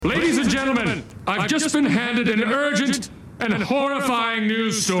Ladies and gentlemen, I've just been handed an urgent and horrifying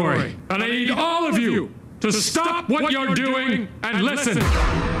news story, and I need all of you to stop what you're doing and listen.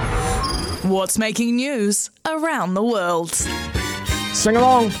 What's making news around the world? Sing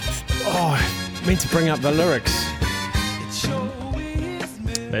along. Oh, I meant to bring up the lyrics.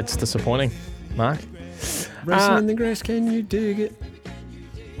 That's disappointing, Mark. Racing in the grass, can you dig it?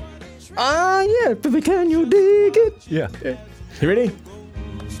 Yeah, baby, can you dig it? Yeah. You ready?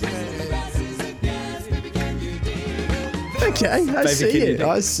 Okay, I see it.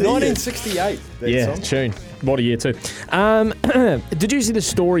 1968. Yeah, song. tune. What a year too. Did you see the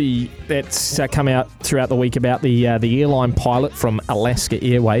story that's come out throughout the week about the airline pilot from Alaska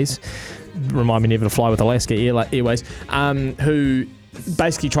Airways? Remind me never to fly with Alaska Airways. Who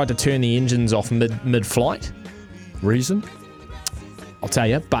basically tried to turn the engines off mid-flight. Reason? I'll tell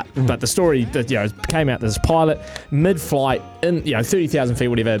you, but the story that came out, this pilot mid-flight in 30,000 feet,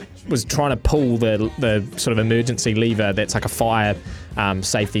 whatever, was trying to pull the sort of emergency lever that's like a fire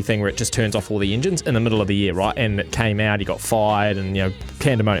safety thing where it just turns off all the engines in the middle of the year, right? And it came out, he got fired, and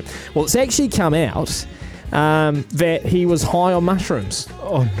pandemonium. Well, it's actually come out that he was high on mushrooms.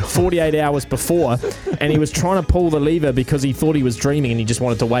 Oh, no. 48 hours before, and he was trying to pull the lever because he thought he was dreaming and he just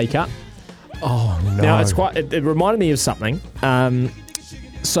wanted to wake up. Oh, no. Now, it reminded me of something.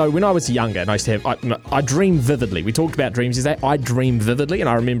 So when I was younger, and I used to have, I dream vividly. We talked about dreams today. I dream vividly, and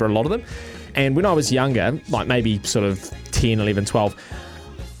I remember a lot of them. And when I was younger, like maybe sort of 10, 11, 12,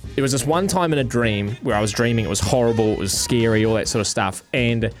 there was this one time in a dream where I was dreaming. It was horrible. It was scary, all that sort of stuff.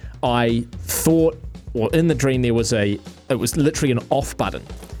 And I thought, well, in the dream, it was literally an off button.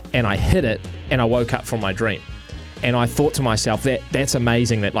 And I hit it, and I woke up from my dream. And I thought to myself, that's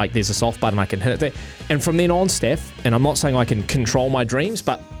amazing that there's this off button, I can hit it there. And from then on, Steph, and I'm not saying I can control my dreams,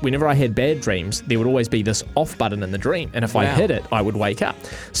 but whenever I had bad dreams, there would always be this off button in the dream. And if I hit it, I would wake up.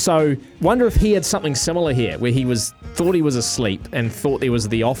 So wonder if he had something similar here, where he thought he was asleep and thought there was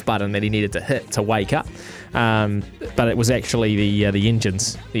the off button that he needed to hit to wake up. But it was actually the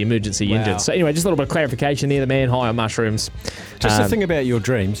engines, the emergency engines. So anyway, just a little bit of clarification there. The man high on mushrooms. Just the thing about your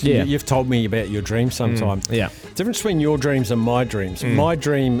dreams. Yeah. You've told me about your dreams sometime. Yeah. Difference between your dreams and my dreams. My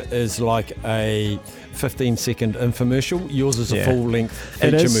dream is like a 15-second infomercial. Yours is a full-length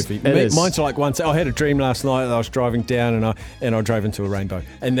feature movie. Mine's like I had a dream last night that I was driving down and I drove into a rainbow,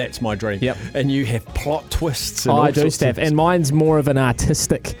 and that's my dream. Yep. And you have plot twists. And I do, Steph, and mine's more of an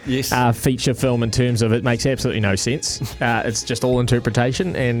artistic feature film in terms of it makes absolutely no sense. It's just all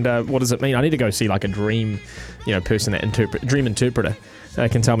interpretation. And what does it mean? I need to go see like a dream, person that dream interpreter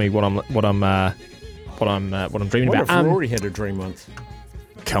can tell me what I'm dreaming about. If Rory had a dream once.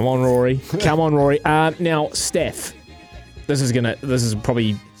 Come on, Rory. Now, Steph, this is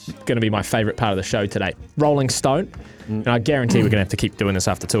probably gonna be my favourite part of the show today. Rolling Stone. And I guarantee we're gonna have to keep doing this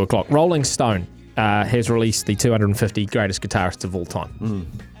after 2 o'clock. Rolling Stone has released the 250 greatest guitarists of all time.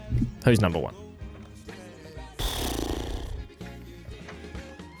 Who's number one?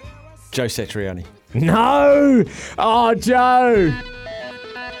 Joe Satriani. No! Oh, Joe!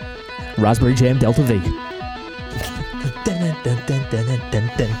 Raspberry Jam Delta V.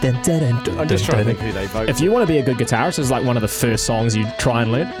 I'm just trying to think who they vote If you want to be a good guitarist, it's like one of the first songs you try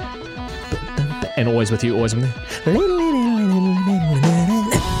and learn. And Always With You, Always With Me.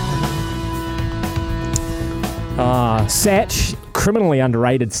 Satch, criminally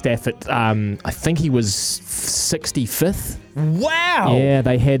underrated, Steph. I think he was 65th. Wow! Yeah,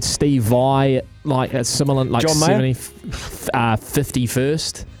 they had Steve Vai like a similar, like John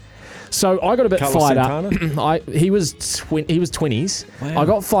 51st. So I got a bit Carlos fired Santana? up. He was 20s. Wow. I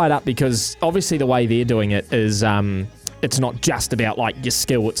got fired up because obviously the way they're doing it is it's not just about like your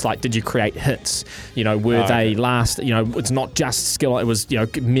skill. It's like, did you create hits? Were they last? It's not just skill. It was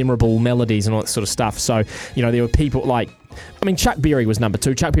memorable melodies and all that sort of stuff. So there were people like. Chuck Berry was number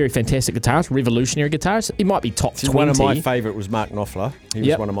 2. Chuck Berry, fantastic guitarist, revolutionary guitarist. He might be top 20. One of my favourite was Mark Knopfler. He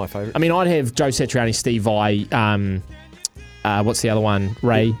was one of my favourites. I'd have Joe Satriani, Steve Vai, what's the other one?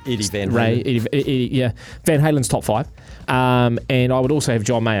 Eddie Van Halen. Van Halen's top 5. And I would also have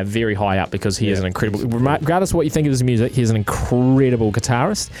John Mayer very high up because he is an incredible, regardless of what you think of his music, he's an incredible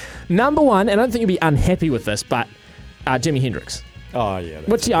guitarist. Number 1, and I don't think you'll be unhappy with this, but Jimi Hendrix. Oh, yeah.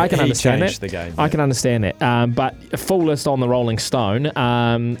 Which, I can understand that. The game, yeah. I can understand that. But a full list on the Rolling Stone.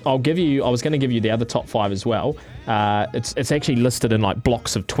 I was going to give you the other top 5 as well. It's actually listed in like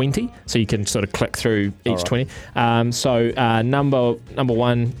blocks of 20, so you can sort of click through each 20. Number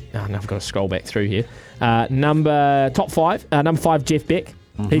 1, I've got to scroll back through here. Top 5, number 5, Jeff Beck.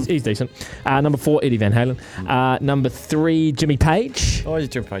 He's decent. Number 4, Eddie Van Halen. Number 3, Jimmy Page. Oh, yeah,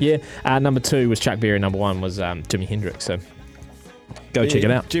 Jimmy Page. Yeah. Number 2 was Chuck Berry. Number 1 was Jimi Hendrix. So Go check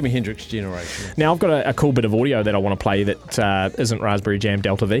it out. Jimi Hendrix generation. Now, I've got a cool bit of audio that I want to play that isn't Raspberry Jam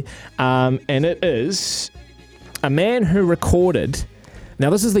Delta V. And it is a man who recorded... Now,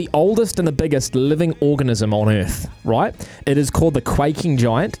 this is the oldest and the biggest living organism on Earth, right? It is called the quaking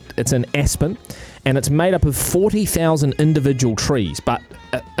giant. It's an aspen, and it's made up of 40,000 individual trees, but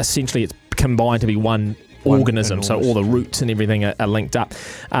essentially it's combined to be one organism, so all the roots and everything are linked up.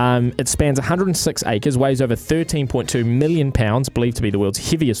 It spans 106 acres, weighs over 13.2 million pounds, believed to be the world's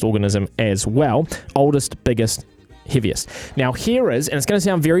heaviest organism as well. Oldest, biggest, heaviest. Now, here is, and it's going to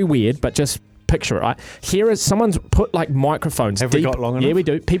sound very weird, but just picture it, right? Here is someone's put like microphones. Have we got long enough? Yeah, we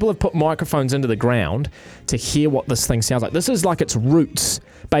do. People have put microphones into the ground to hear what this thing sounds like. This is like its roots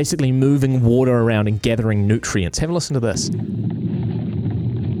basically moving water around and gathering nutrients. Have a listen to this.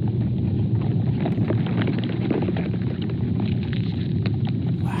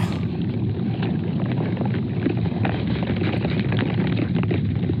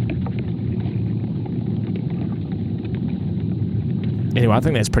 Anyway, I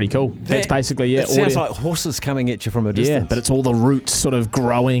think that's pretty cool. That's basically it. It sounds like horses coming at you from a distance. Yeah, but it's all the roots sort of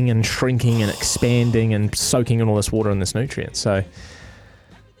growing and shrinking and expanding and soaking in all this water and this nutrient. So,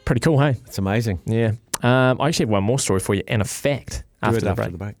 pretty cool, hey? It's amazing. Yeah. I actually have one more story for you and a fact after the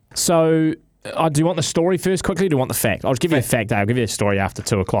break. So, do you want the story first quickly or do you want the fact? I'll just give you a fact. I'll give you a story after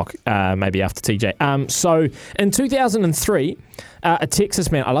 2 o'clock, maybe after TJ. So, in 2003, a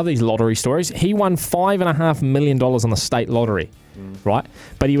Texas man, I love these lottery stories, he won $5.5 million on the state lottery. Right,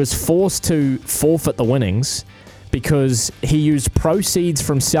 but he was forced to forfeit the winnings because he used proceeds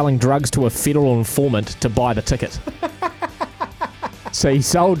from selling drugs to a federal informant to buy the ticket. So he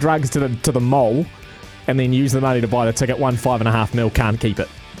sold drugs to the mole, and then used the money to buy the ticket. Won $5.5 million. Can't keep it.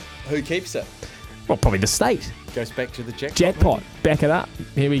 Who keeps it? Well, probably the state. Goes back to the jackpot. Jackpot. Back it up.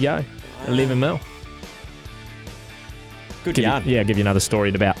 Here we go. Wow. $11 million. Good yarn. Yeah, I'll give you another story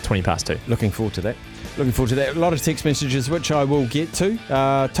at about 2:20. Looking forward to that. A lot of text messages, which I will get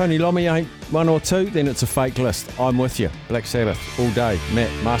to. Tony Lomi ain't 1 or 2, then it's a fake list. I'm with you. Black Sabbath all day.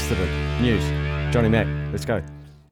 Matt Masterton. News. Johnny Mac. Let's go.